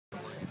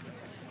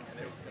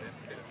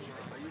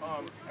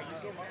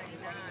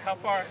How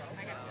far?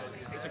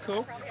 Is it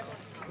cool?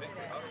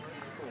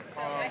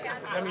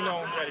 Let me know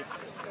when I'm ready.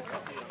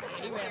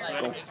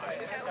 Ready?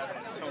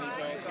 Tony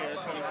Jones here,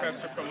 Tony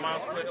Prester from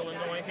Milesport,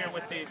 Illinois, here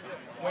with the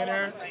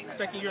winner,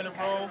 second year in a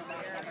row,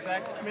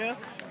 Zach Smith,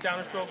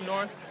 Downers Grove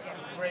North.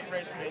 Great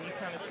race, man. You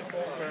kind of took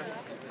over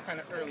kind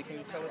of early. Can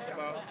you tell us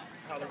about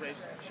how the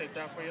race shaped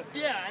out for you?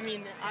 Yeah, I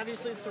mean,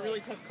 obviously it's a really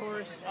tough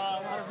course. A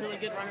lot of really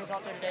good runners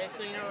out there today.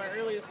 So,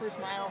 early the first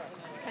mile,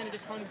 kind of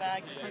just hung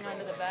back, just hung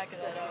onto the back of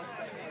that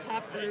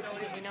top group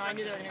because, I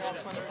knew they were going to go up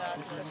plenty fast,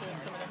 especially with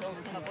some of the hills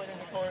coming up later in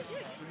the course.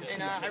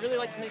 And I really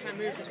like to make my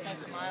move just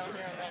past the mile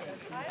here and then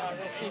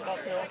real steep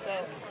uphill. So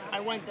I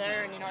went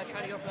there and, I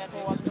tried to go for that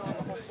whole uphill and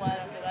the whole flat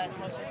after that, and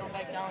most of going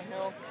back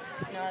downhill.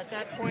 At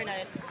that point,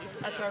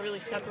 that's where I really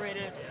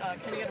separated,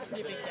 kind of got a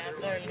pretty big gap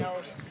there,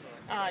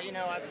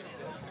 I've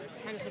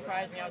kind of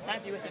surprised me. I was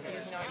happy with it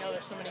because, I know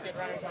there's so many good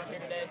runners out here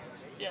today.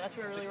 Yeah, that's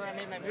where I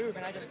made my move,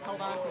 and I just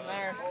held on from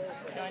there.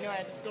 I knew I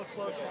had to still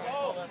close when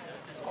all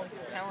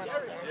the talent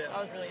out there, so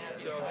I was really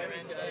happy with how I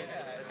ran today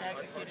and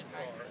executed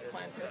my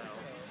plan perfectly.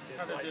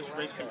 How did this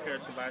race compare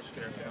to last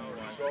year?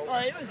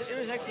 It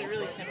was actually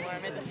really similar. I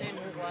made the same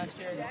move last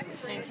year.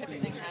 The same type of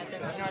thing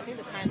happened. I think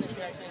the time this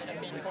year actually ended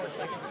up being 4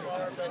 seconds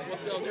slower, but there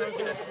was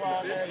a slow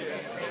out there just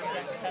the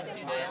past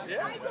few days.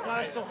 But I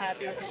was still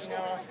happy with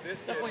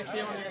it. Definitely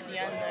feeling it at the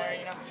end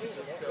there.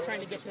 Just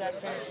trying to get to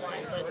that finish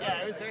line. But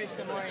yeah, it was very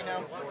similar. It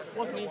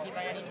wasn't easy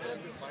by any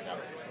means. So.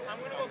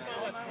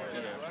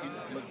 Yeah,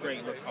 you look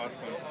great, look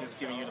awesome. Just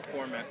giving you the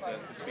format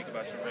to speak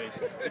about your race.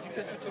 Did you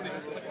catch the 2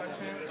 minutes by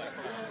chance?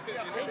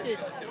 I did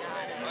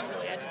not,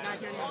 actually. I did not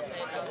hear anyone say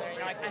it out there.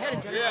 I had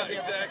a general idea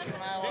of the 2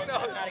 mile,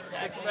 not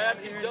exactly. I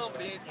think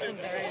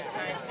various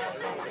times when I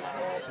was going on that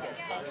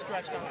whole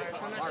stretch down there,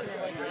 so I'm not sure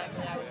what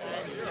exactly I was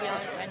at. To be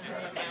honest, I didn't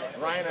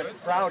remember. Ryan, I'm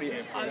proud of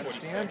you.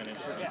 47.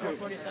 Yeah,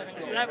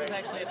 47. So that was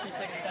actually a few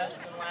seconds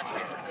faster than last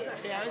year.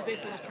 Yeah, I was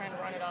basically just trying to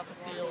run it off the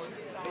field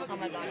and how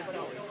my body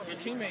felt. Your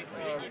teammate,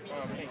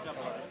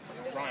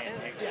 Ryan,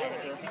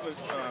 he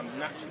was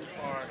not too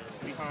far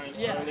behind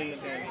early,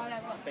 and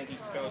I think he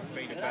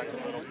faded back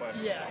a little, but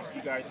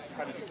you guys,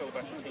 how did you feel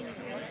about your team?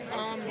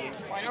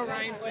 I know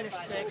Ryan finished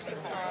 6th.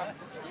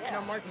 I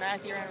know Mark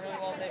Matthew ran really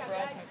well today for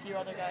us, and a few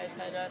other guys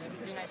had some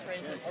pretty nice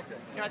races.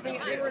 I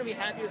think we're going to be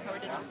happy with how we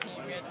did on the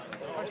team. We had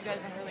a bunch of guys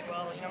done really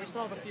well. We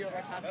still have a few of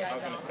our top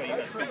guys out.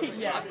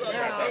 Yeah,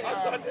 they're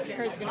out.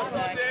 Jared's going to be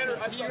back.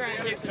 He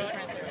ran here, so he's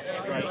trying Thursday.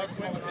 I just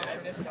held him out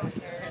for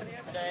precautionary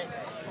reasons today.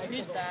 So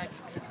he's back.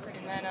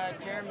 And then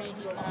Jeremy,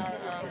 he's been out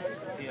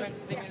since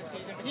the beginning of the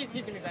season, but he's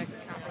going to be back at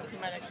the conference. He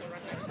might actually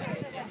run next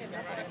Saturday too. He's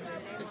been running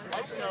this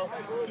week. So,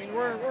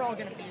 we're all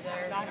going to be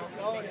there,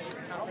 making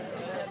these conference at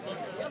the end of the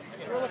season.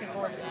 So we're looking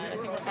forward to that. I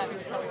think we're happy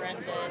with how we ran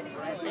today.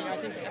 I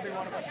think every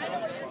one of us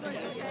knows that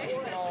we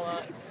can all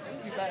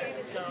do better.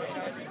 So,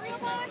 it's just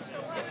going to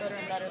get better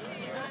and better from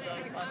here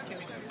in the last few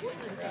weeks of the season.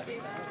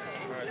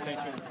 All right,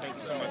 thank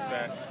you so much,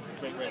 Zach.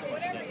 Great race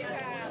once again.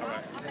 All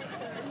right.